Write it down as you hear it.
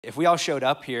If we all showed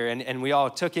up here and we all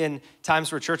took in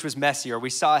times where church was messy or we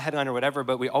saw a headline or whatever,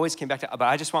 but we always came back to, but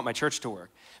I just want my church to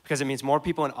work because it means more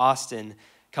people in Austin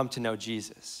come to know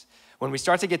Jesus. When we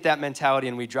start to get that mentality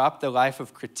and we drop the life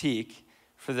of critique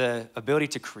for the ability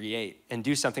to create and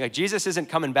do something, like Jesus isn't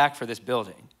coming back for this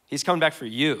building. He's coming back for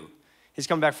you. He's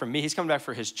coming back for me. He's coming back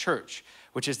for his church,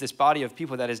 which is this body of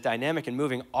people that is dynamic and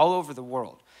moving all over the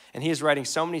world. And he is writing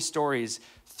so many stories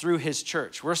through his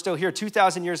church. We're still here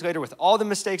 2,000 years later with all the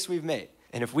mistakes we've made.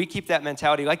 And if we keep that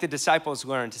mentality, like the disciples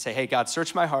learned, to say, hey, God,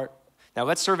 search my heart. Now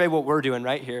let's survey what we're doing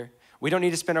right here. We don't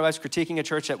need to spend our lives critiquing a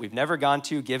church that we've never gone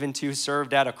to, given to,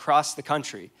 served at across the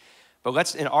country. But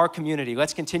let's, in our community,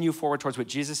 let's continue forward towards what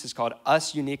Jesus has called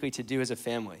us uniquely to do as a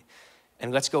family.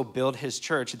 And let's go build his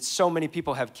church. And so many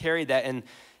people have carried that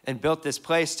and built this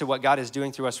place to what God is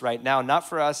doing through us right now, not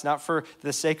for us, not for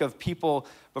the sake of people,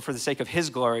 but for the sake of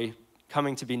his glory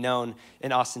coming to be known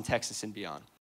in Austin, Texas, and beyond.